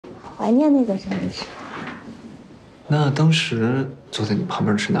怀念那个什么时候。那当时坐在你旁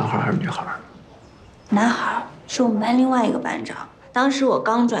边是男孩还是女孩？男孩，是我们班另外一个班长。当时我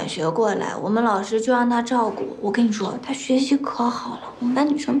刚转学过来，我们老师就让他照顾我。我跟你说，他学习可好了，我们班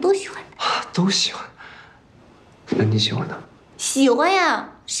女生都喜欢他。都喜欢。那你喜欢他？喜欢呀，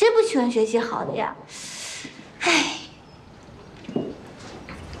谁不喜欢学习好的呀？唉。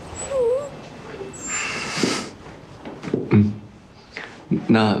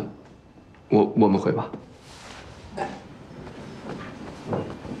那我们回吧。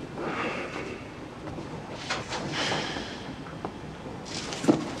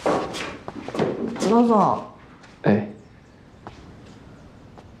罗总。哎。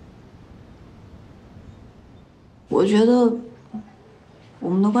我觉得我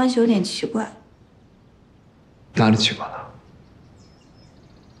们的关系有点奇怪。哪里奇怪了？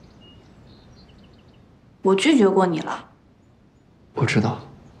我拒绝过你了。我知道。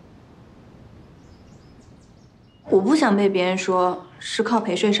我不想被别人说是靠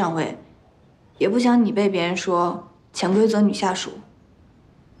陪睡上位，也不想你被别人说潜规则女下属。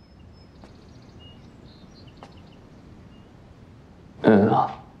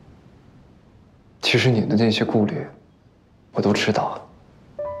其实你的那些顾虑，我都知道。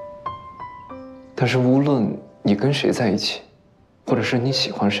但是无论你跟谁在一起，或者是你喜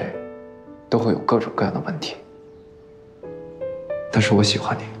欢谁，都会有各种各样的问题。但是我喜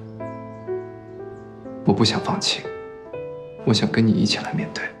欢你，我不想放弃，我想跟你一起来面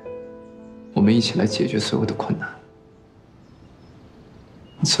对，我们一起来解决所有的困难。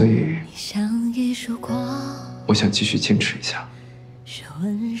所以，我想继续坚持一下，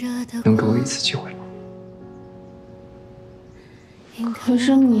能给我一次机会吗？可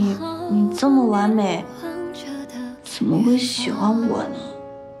是你这么完美，怎么会喜欢我呢？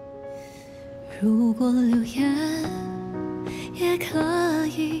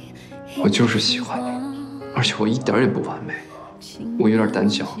我就是喜欢你，而且我一点也不完美，我有点胆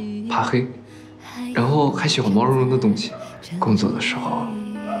小，怕黑，然后还喜欢毛茸茸的东西。工作的时候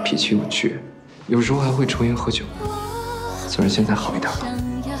脾气又倔，有时候还会抽烟喝酒，虽然现在好一点了。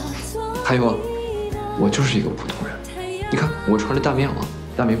还有啊，我就是一个普通人。你看，我穿着大棉袄、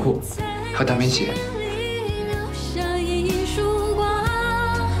大棉裤，还有大棉鞋。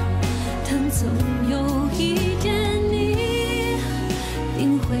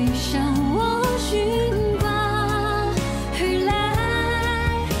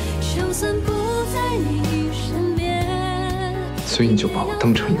所以你就把我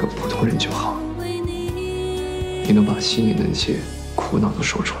当成一个普通人就好，你能把心里的那些苦恼都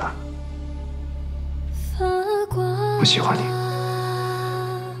说出来。我喜欢你，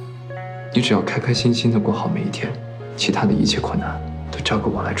你只要开开心心的过好每一天，其他的一切困难都交给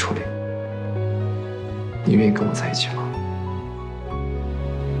我来处理。你愿意跟我在一起吗？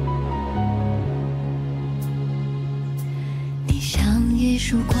你像一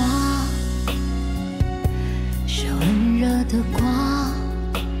束光，是温热的光，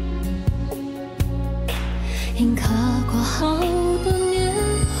印刻过好多年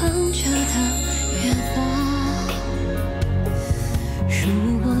望着的远方。如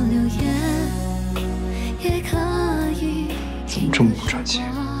果流言也可以。怎么这么不专心？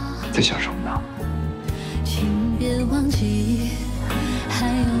在想什么呢？请别忘记，还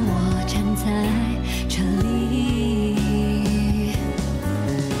有我站在这里。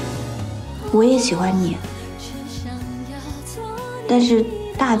我也喜欢你，但是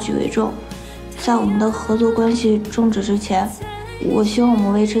大局为重，在我们的合作关系终止之前，我希望我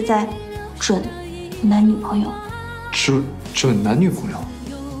们维持在准男女朋友。准男女朋友？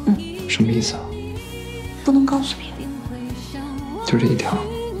什么意思啊？不能告诉别人。就这一条。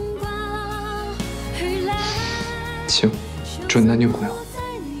行，准男女朋友。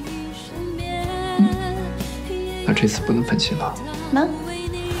那这次不能分心了。能。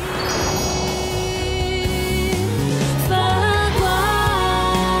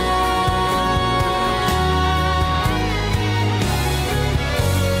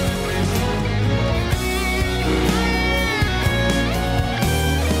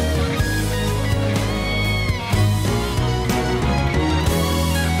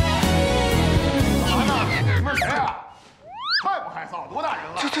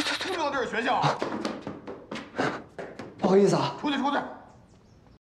不好意思啊，出去出去！